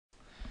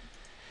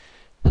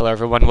Hello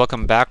everyone,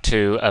 welcome back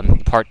to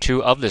part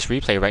 2 of this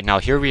replay. Right now,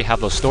 here we have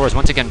those Thors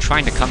once again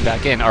trying to come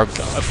back in. Our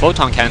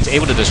photon cannon's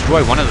able to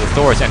destroy one of the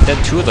Thors and then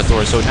 2 of the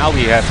Thors, so now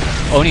we have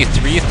only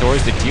 3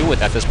 Thors to deal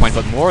with at this point,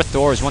 but more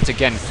Thors once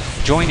again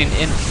joining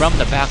in from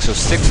the back, so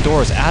 6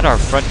 Thors at our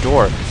front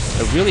door.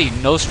 Really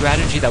no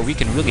strategy that we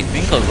can really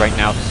think of right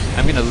now.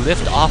 I'm going to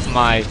lift off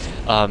my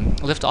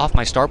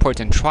starports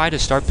and try to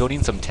start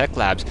building some tech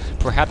labs.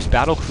 Perhaps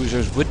battle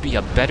cruisers would be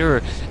a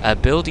better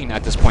building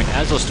at this point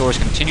as those stores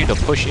continue to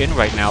push in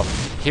right now.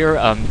 Here,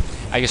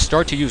 I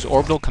start to use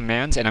orbital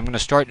commands, and I'm going to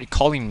start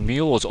calling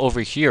mules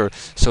over here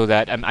so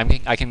that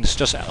I can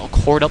just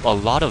hoard up a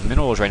lot of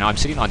minerals right now. I'm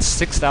sitting on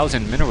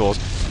 6,000 minerals,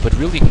 but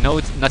really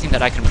nothing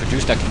that I can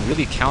produce that can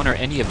really counter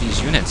any of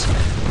these units.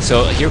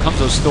 So here comes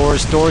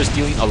those Thors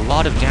dealing a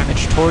lot of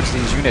damage towards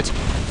these units.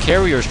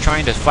 Carriers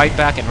trying to fight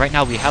back, and right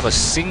now we have a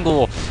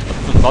single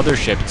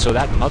mothership. So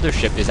that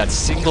mothership is that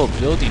single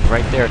building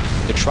right there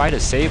to try to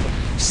save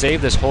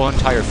this whole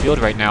entire field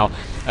right now.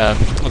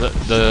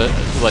 The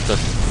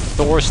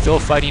Thor still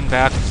fighting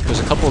back. There's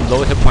a couple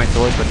low hit point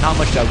Thors, but not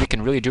much that we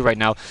can really do right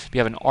now. We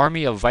have an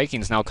army of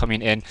Vikings now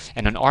coming in,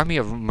 and an army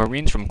of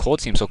Marines from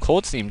ColdSteam. So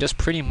ColdSteam just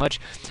pretty much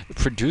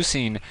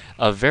producing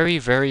a very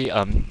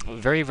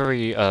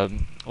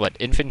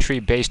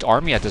infantry-based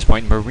army at this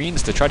point.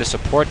 Marines to try to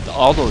support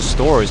all those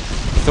Thors.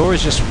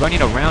 Thors just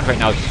running around right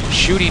now,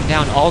 shooting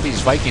down all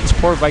these Vikings.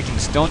 Poor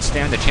Vikings don't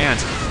stand a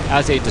chance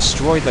as they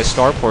destroy the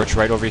starports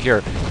right over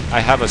here. I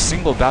have a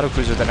single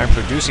battlecruiser that I'm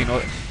producing,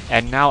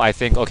 and now I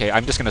think, okay,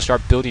 I'm just going to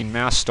start building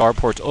mass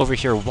starports over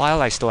here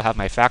while I still have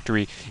my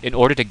factory in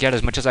order to get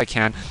as much as I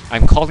can.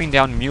 I'm calling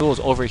down mules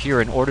over here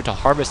in order to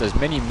harvest as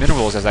many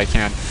minerals as I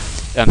can.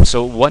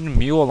 So 1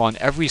 mule on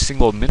every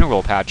single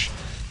mineral patch.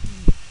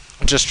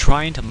 Just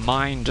trying to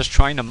mine.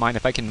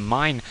 If I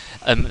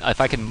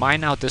can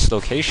mine out this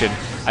location,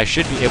 I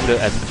should be able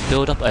to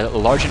build up a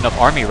large enough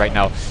army right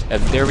now.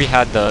 There we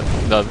had the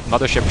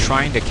mothership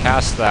trying to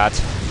cast that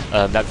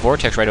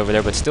vortex right over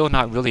there, but still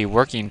not really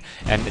working,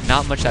 and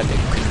not much that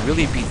can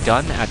really be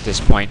done at this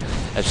point.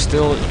 I'm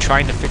still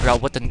trying to figure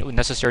out what the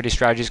necessary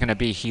strategy is going to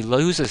be. He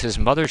loses his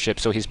mothership,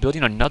 so he's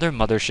building another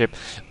mothership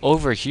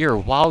over here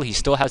while he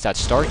still has that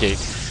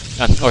Stargate.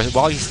 Or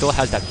while he still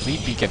has that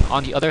fleet beacon.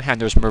 On the other hand,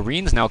 there's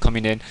Marines now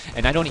coming in,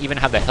 and I don't even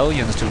have the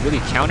Hellions to really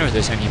counter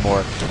this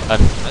anymore.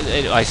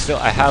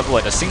 I have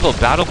a single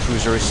battle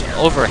cruiser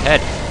overhead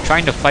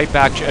trying to fight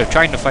back.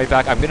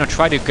 I'm gonna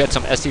try to get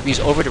some SCVs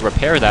over to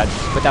repair that,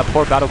 but that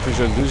poor battle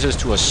cruiser loses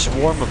to a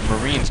swarm of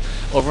Marines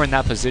over in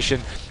that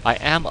position. I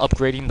am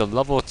upgrading the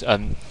level.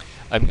 I'm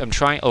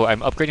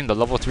upgrading the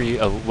level 3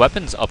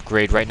 weapons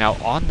upgrade right now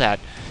on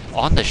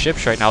the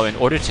ships right now in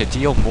order to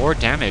deal more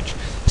damage.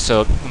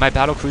 So my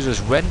battle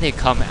cruisers, when they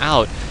come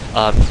out,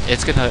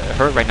 it's gonna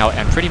hurt right now.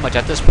 And pretty much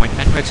at this point,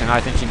 Enrix and I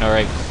thinking, all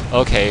right,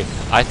 okay,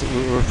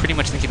 we're pretty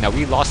much thinking that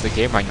we lost the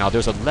game right now.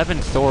 There's 11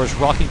 Thors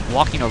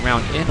walking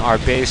around in our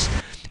base.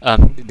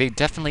 They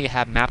definitely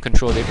have map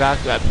control. They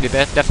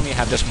definitely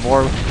have just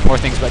more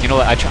things. But you know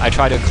what? I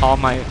try to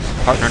calm my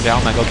partner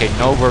down, like, okay,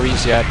 no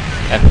worries yet.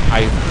 And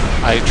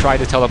I try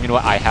to tell them, you know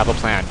what? I have a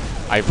plan.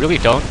 I really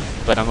don't,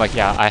 but I'm like,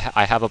 yeah,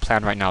 I have a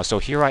plan right now. So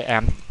here I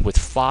am with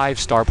 5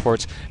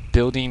 starports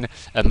building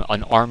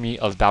an army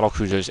of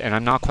battlecruisers, and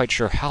I'm not quite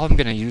sure how I'm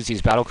going to use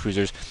these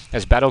battlecruisers,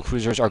 as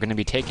battlecruisers are going to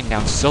be taken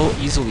down so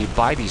easily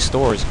by these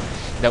Thors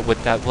that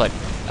with that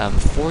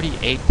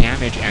 48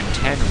 damage and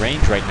 10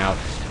 range right now.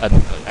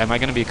 Am I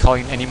going to be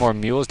calling any more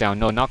mules down?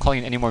 No, not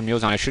calling any more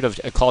mules down. I should have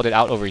called it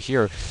out over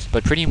here.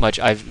 But pretty much,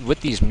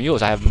 with these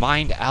mules, I have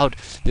mined out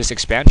this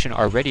expansion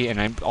already,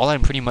 and all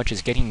I'm pretty much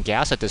is getting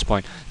gas at this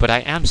point. But I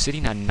am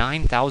sitting at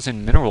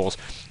 9,000 minerals,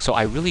 so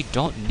I really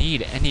don't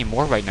need any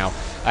more right now.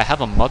 We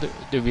have a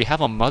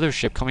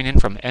mothership coming in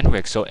from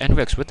Enrix. So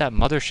Enrix, with that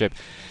mothership,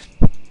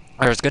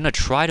 is going to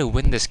try to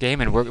win this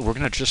game, and we're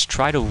going to just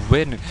try to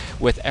win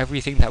with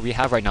everything that we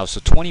have right now. So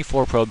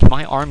 24 probes.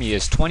 My army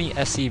is 20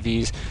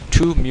 SCVs,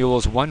 2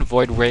 mules, 1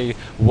 void ray,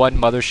 1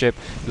 mothership.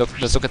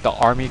 Let's look at the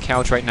army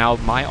counts right now.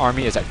 My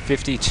army is at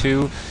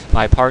 52.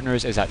 My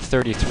partners is at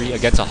 33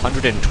 against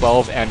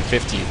 112 and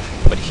 50.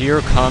 But here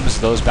comes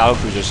those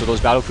battlecruisers. So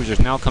those battlecruisers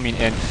now coming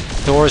in.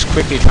 Thor's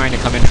quickly trying to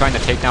come in, trying to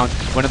take down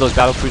one of those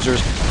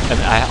battlecruisers. And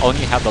I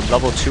only have the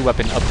level 2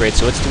 weapon upgrade,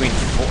 so it's doing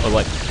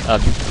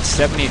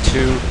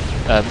 72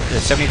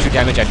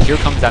 damage, and here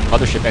comes that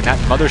mothership, and that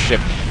mothership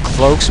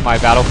cloaks my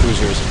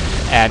battlecruisers.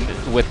 And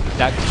with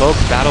that cloaked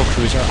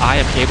battlecruiser, I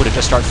am able to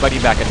just start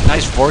fighting back. A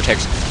nice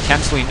vortex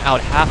canceling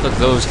out half of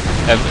those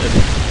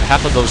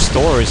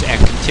Thors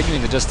and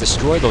continuing to just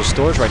destroy those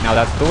Thors right now.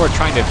 That Thor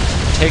trying to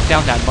take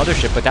down that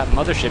mothership, but that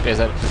mothership is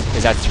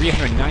at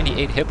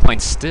 398 hit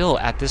points still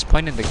at this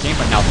point in the game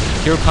right now.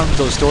 Here comes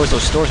those Thors.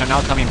 Those Thors are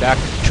now coming back,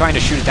 trying to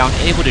shoot it down,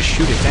 able to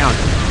shoot it down,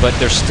 but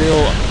there's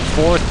still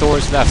 4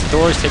 Thors left.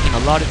 Thor's taking a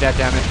lot of that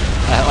damage.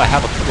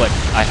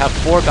 I have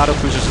 4 battle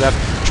cruisers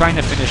left, trying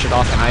to finish it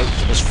off, and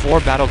there's 4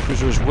 battle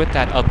cruisers with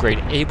that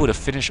upgrade able to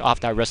finish off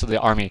that rest of the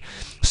army.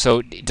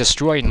 So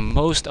destroying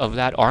most of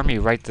that army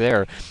right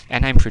there,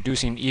 and I'm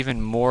producing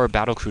even more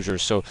battle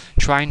cruisers. So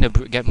trying to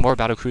get more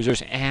battle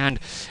cruisers, and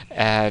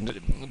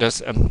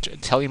just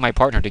telling my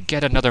partner to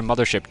get another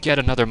mothership, get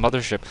another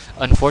mothership.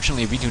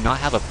 Unfortunately, we do not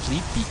have a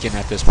fleet beacon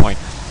at this point,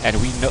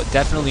 and we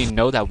definitely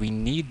know that we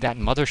need that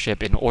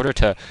mothership in order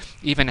to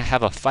even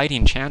have a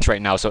fighting chance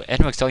right now. So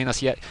Enrix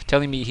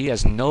telling me he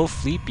has no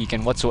fleet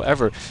beacon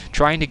whatsoever,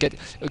 trying to get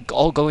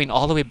going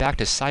all the way back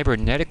to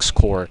cybernetics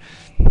core.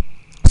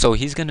 So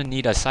he's going to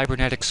need a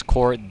cybernetics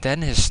core,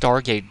 then his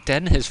Stargate,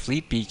 then his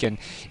fleet beacon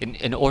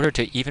in order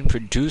to even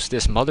produce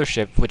this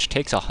mothership, which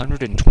takes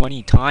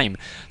 120 time.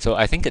 So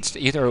I think it's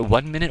either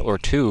 1 minute or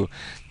 2.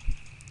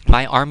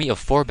 My army of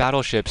 4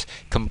 battleships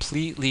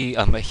completely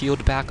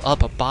healed back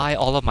up by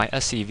all of my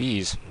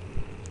SCVs.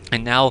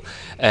 And now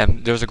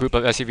there's a group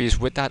of SCVs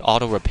with that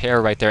auto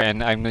repair right there,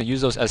 and I'm going to use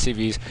those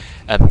SCVs,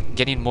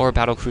 getting more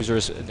battle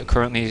cruisers.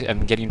 Currently,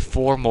 I'm getting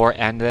 4 more,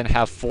 and then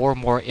have 4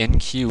 more in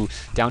queue,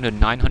 down to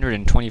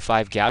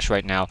 925 gas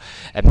right now.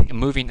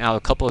 Moving out a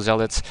couple of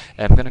zealots.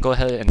 I'm going to go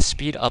ahead and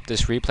speed up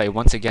this replay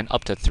once again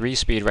up to 3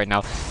 speed right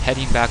now,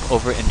 heading back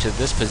over into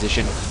this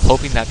position,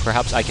 hoping that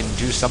perhaps I can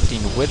do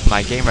something with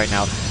my game right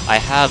now. I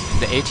have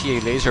the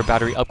ATA laser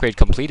battery upgrade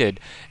completed,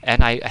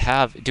 and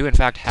I do in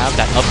fact have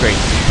that upgrade.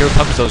 Here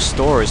comes those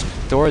Thors.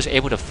 Thor is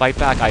able to fight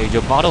back. I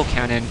Yamato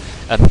cannon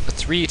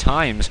 3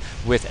 times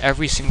with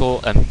every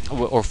single,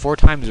 or 4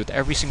 times with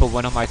every single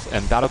one of my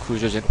battle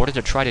cruisers in order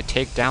to try to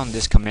take down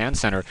this command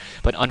center.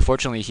 But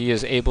unfortunately, he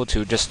is able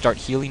to just start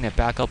healing it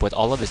back up with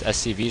all of his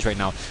SCVs right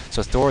now.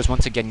 So Thor is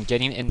once again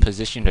getting in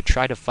position to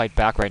try to fight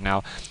back right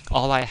now.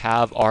 All I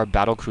have are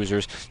battle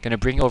cruisers. Going to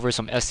bring over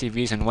some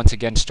SCVs and once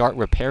again start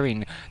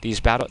repairing these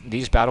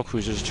battle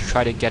cruisers to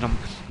try to get them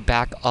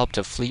back up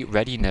to fleet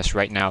readiness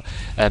right now.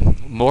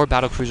 More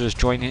battle cruisers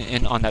joining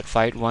in on that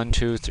fight. 1,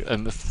 2,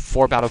 3,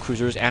 4 battle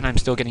cruisers, and I'm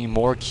still getting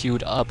more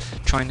queued up,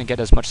 trying to get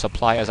as much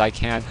supply as I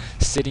can,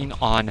 sitting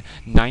on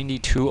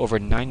 92 over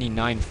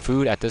 99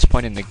 food at this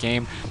point in the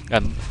game.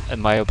 And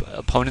my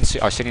opponents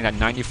are sitting at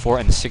 94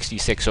 and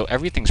 66, so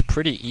everything's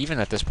pretty even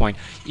at this point,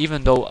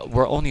 even though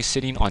we're only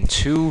sitting on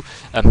two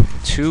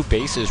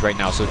bases right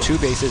now. So 2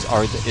 bases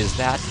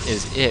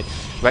is it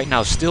right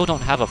now. Still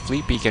don't have a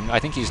fleet beacon. I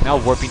think he's now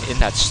warping in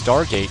that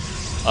Stargate.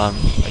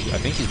 I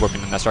think he's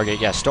warping in that Stargate.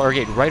 Yeah,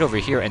 Stargate right over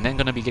here, and then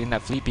going to be getting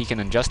that fleet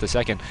beacon in just a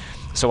second.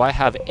 So I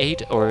have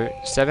 8 or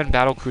 7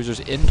 battle cruisers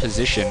in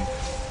position,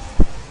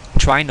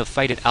 trying to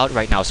fight it out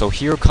right now. So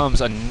here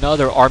comes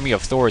another army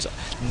of Thors.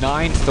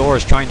 9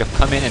 Thors trying to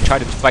come in and try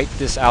to fight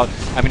this out.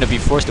 I'm going to be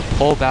forced to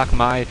pull back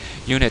my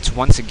units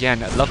once again.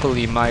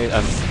 Luckily, my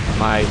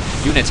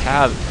units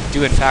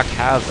do in fact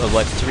have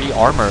 3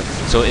 armor,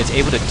 so it's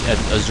able to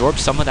absorb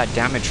some of that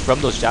damage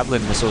from those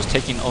javelin missiles,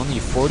 taking only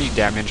 40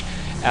 damage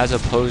as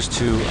opposed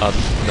to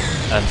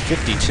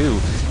 52.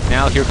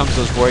 Now here comes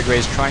those Void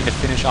Rays trying to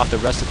finish off the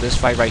rest of this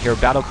fight right here.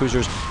 Battle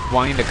cruisers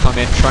wanting to come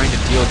in, trying to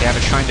deal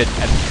damage, trying to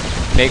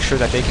make sure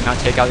that they cannot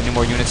take out any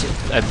more units.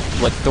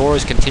 Thor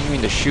is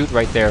continuing to shoot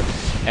right there,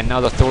 and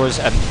now the Thors,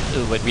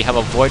 we have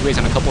a Void Rays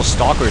and a couple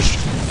Stalkers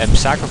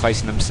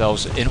sacrificing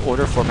themselves in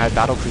order for my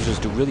battle cruisers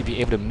to really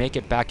be able to make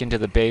it back into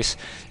the base.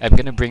 I'm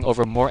going to bring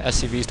over more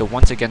SCVs to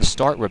once again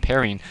start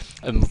repairing.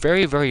 I'm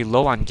very, very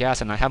low on gas,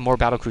 and I have more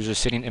battle cruisers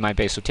sitting in my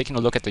base. So taking a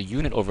look at the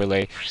unit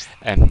overlay,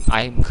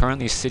 I'm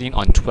currently sitting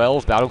on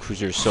 12 battle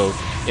cruisers. So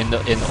in the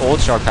old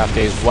StarCraft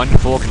days, 1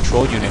 full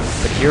control unit.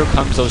 But here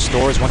comes those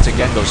Thors once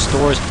again. Those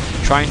Thors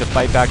trying to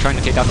fight back, trying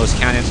to take down those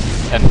cannons.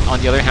 And on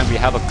the other hand, we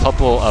have a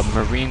couple of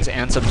Marines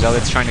and some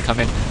Zealots trying to come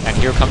in. And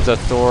here comes the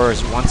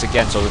Thors once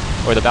again,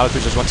 or the battle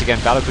cruisers once again.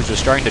 Battle cruisers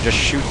starting to just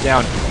shoot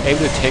down, able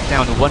to take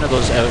down one of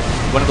those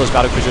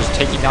battle cruisers,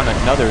 taking down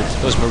another.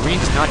 Those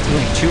Marines not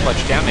dealing too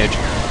much damage,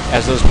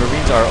 as those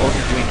Marines are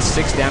only doing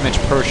 6 damage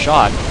per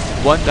shot.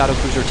 1 battle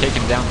cruiser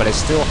taken down, but I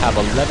still have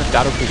 11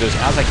 battle cruisers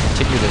as I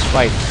continue this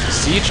fight.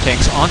 Siege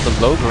tanks on the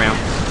low ground,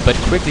 but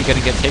quickly going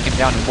to get taken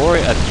down.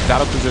 More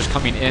battle cruisers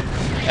coming in,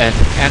 and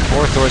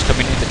more Thors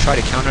coming in to try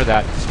to counter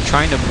that,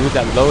 trying to move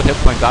that low hit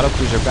point battle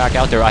cruiser back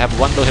out there. I have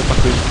 1 low hit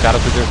point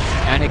battle cruiser,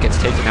 and it gets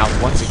taken out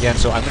once again.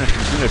 So I'm going to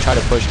continue to try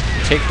to push,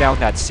 take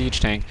down that siege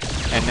tank,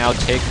 and now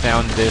take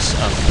down this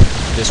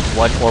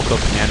 1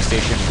 orbital command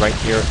station right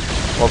here.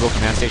 Orbital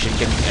command station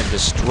getting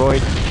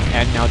destroyed,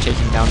 and now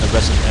taking down the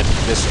rest of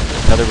this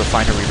another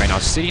refinery right now,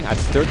 sitting at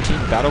 13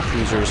 battle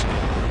cruisers.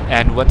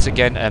 And once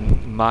again,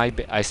 my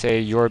base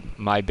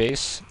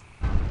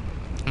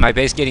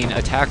getting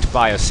attacked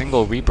by a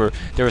single Reaper.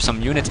 There were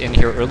some units in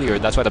here earlier,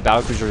 that's why the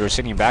battle cruisers are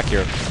sitting back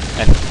here,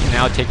 and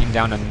now taking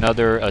down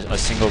a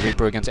single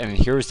Reaper against, and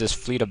here's this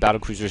fleet of battle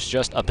cruisers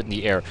just up in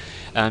the air.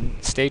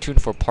 Stay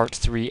tuned for part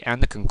 3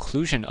 and the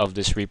conclusion of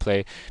this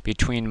replay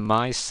between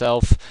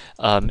myself,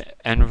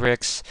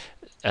 Enrix,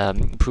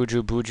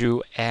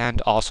 PujuBuju,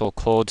 and also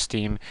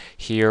ColdSteam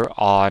here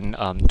on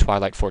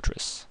Twilight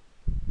Fortress.